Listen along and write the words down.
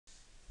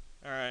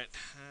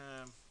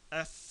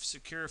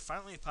F-Secure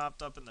finally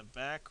popped up in the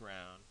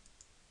background.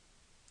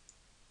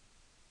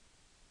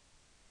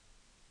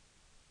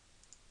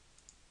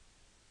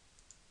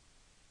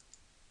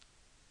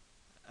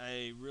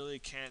 I really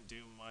can't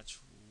do much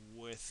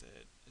with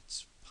it.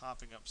 It's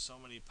popping up so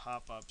many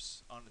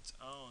pop-ups on its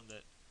own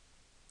that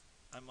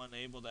I'm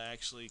unable to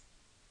actually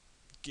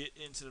get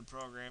into the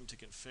program to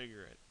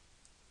configure it.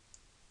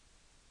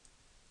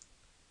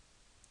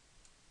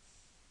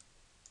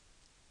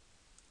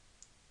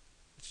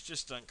 It's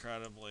just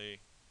incredibly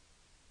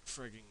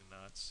frigging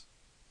nuts.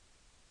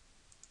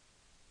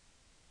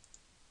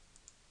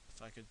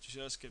 If I could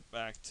just get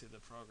back to the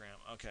program.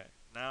 Okay,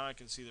 now I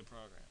can see the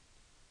program.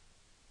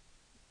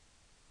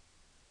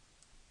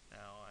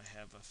 Now I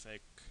have a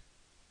fake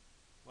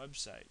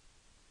website.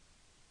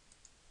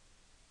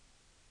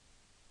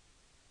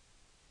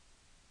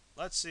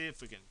 Let's see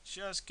if we can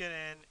just get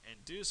in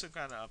and do some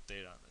kind of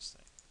update on this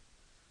thing.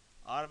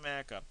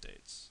 Automatic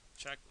updates.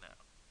 Check now.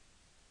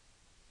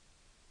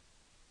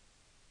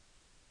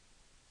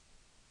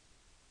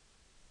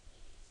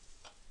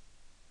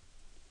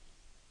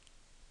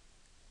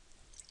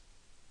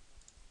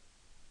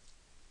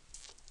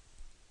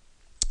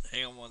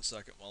 Hang on one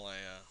second while I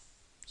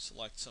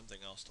select something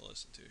else to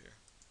listen to here.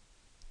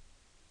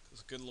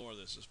 Because good lord,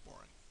 this is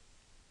boring.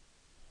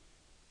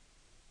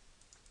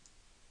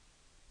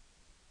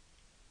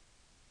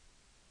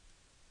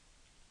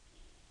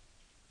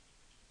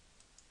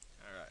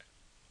 Alright.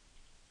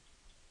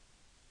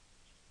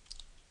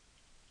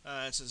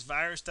 It says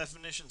virus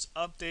definitions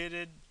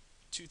updated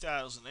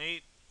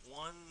 2008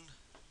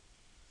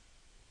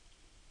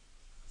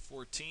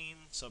 114.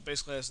 So it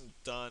basically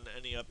hasn't done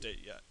any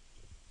update yet.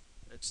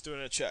 It's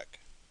doing a check.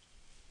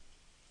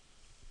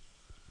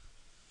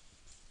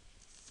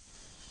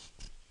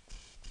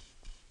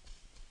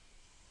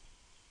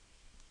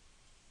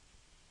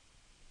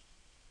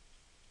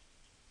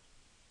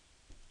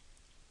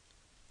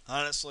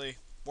 Honestly,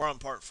 we're on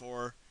part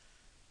 4,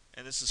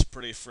 and this is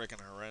pretty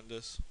freaking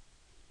horrendous.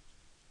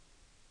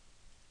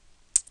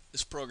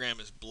 This program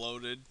is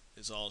bloated,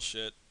 is all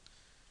shit.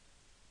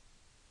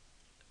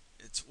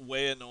 It's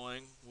way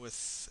annoying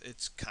with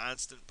its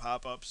constant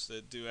pop-ups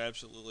that do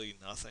absolutely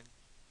nothing.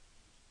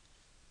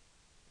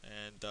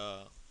 And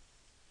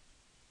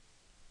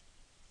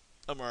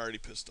I'm already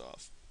pissed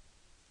off.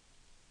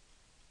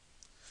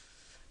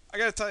 I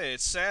gotta tell you,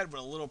 it's sad when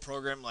a little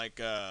program like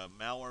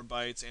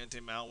Malwarebytes,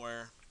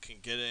 anti-malware, can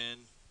get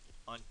in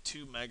on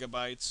 2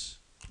 megabytes,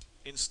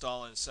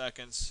 install in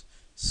seconds,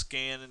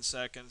 scan in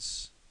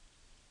seconds,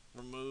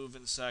 remove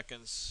in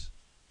seconds,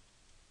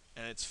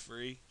 and it's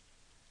free.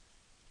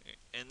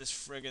 And this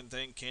friggin'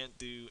 thing can't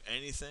do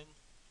anything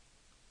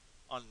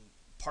on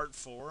part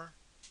 4.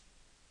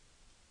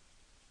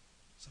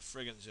 It's a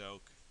friggin'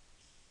 joke.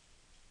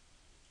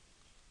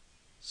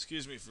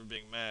 Excuse me for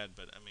being mad,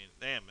 but I mean,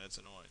 damn, that's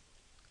annoying.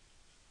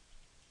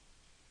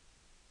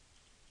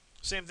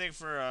 Same thing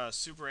for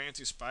Super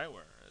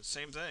Anti-Spyware.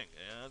 Same thing.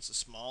 Yeah, it's a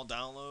small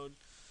download,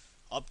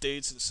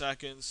 updates in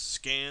seconds,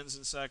 scans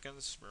in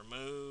seconds,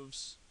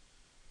 removes.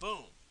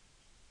 Boom,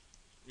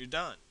 you're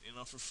done.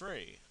 For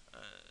free.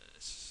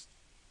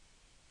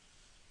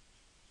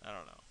 I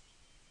don't know.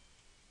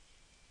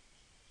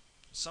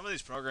 Some of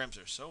these programs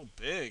are so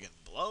big and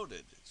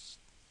bloated.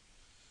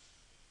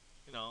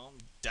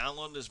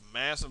 Download this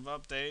massive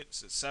update.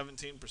 It's at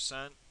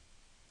 17%.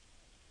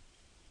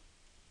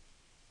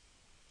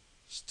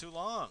 It's too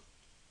long.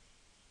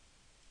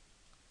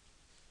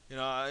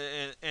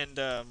 And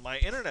my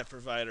internet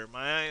provider,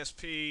 my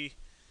ISP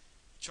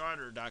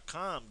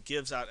charter.com,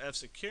 gives out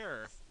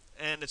F-Secure,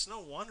 and it's no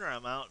wonder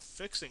I'm out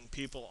fixing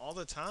people all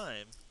the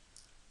time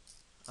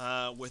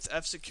with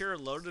F-Secure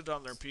loaded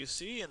on their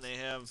PC, and they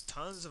have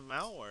tons of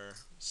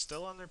malware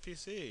still on their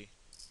PC.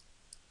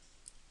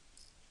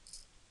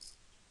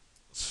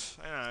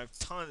 I have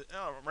tons.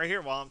 Oh, right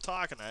here while I'm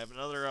talking, I have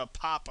another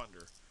pop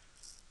under.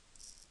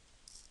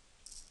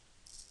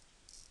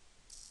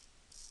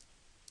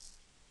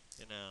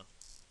 You know.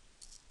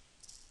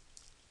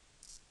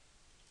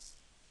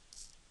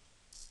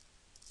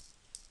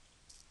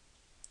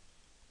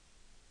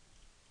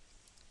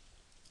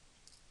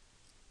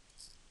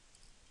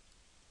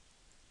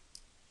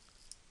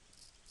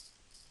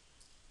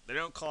 They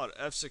don't call it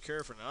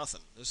F-Secure for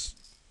nothing. This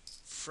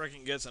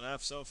freaking gets an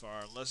F so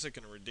far, unless it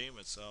can redeem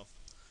itself.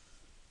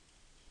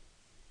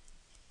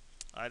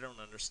 I don't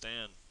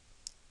understand.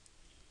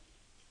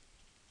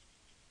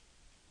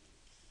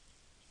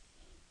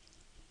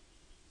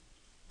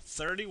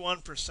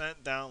 31%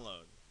 download.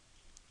 What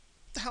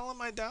the hell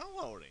am I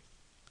downloading?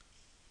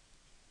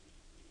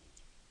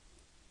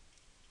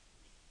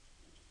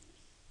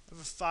 I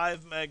have a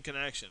 5 meg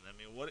connection. I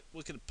mean, what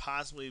could it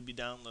possibly be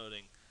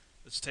downloading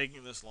that's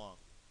taking this long?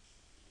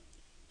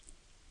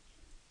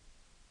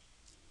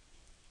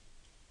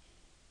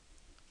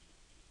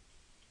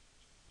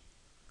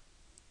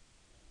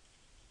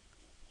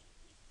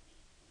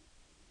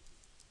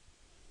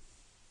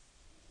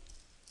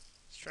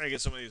 Let's try to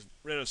get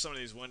rid of some of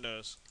these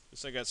windows.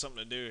 Guess I got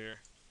something to do here.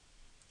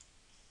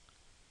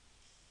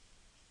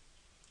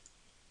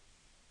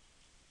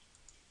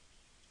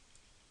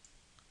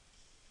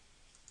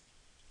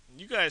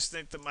 You guys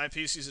think that my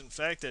PC's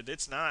infected.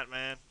 It's not,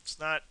 man. It's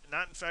not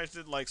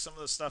infected like some of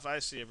the stuff I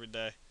see every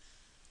day.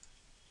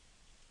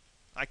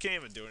 I can't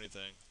even do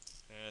anything.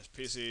 Yeah,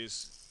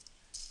 PC's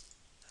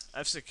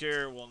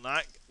F-Secure will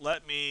not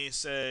let me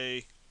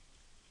say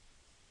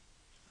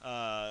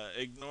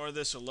ignore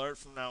this alert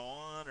from now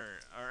on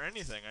or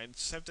anything. I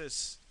just have to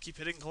keep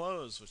hitting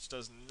close, which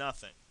does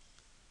nothing.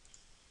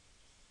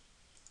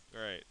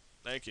 Great.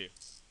 Thank you.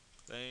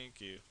 Thank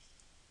you.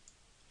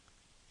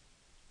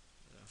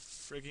 A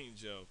freaking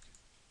joke.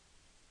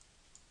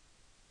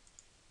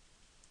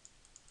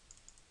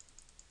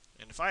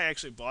 And if I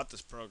actually bought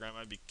this program,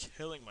 I'd be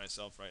killing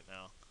myself right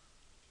now.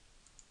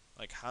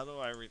 Like, how do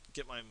I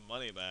get my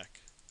money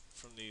back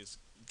from these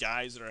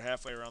guys that are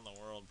halfway around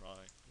the world,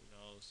 probably?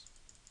 Who knows?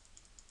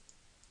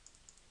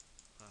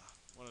 Ah,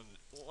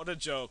 what a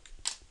joke.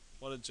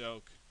 What a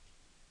joke.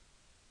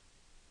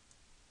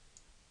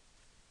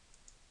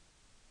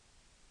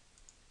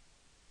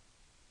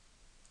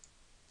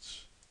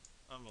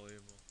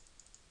 Unbelievable.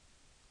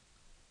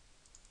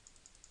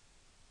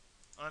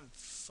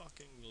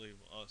 Unfucking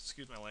believable. Oh,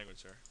 excuse my language,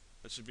 sir.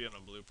 That should be on a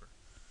blooper.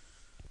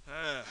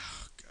 Oh,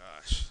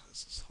 gosh.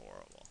 This is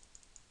horrible.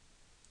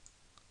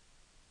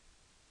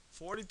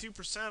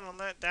 42% on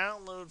that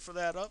download for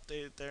that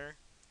update there.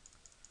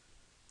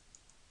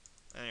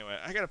 Anyway,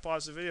 I gotta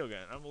pause the video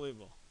again.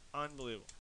 Unbelievable. Unbelievable.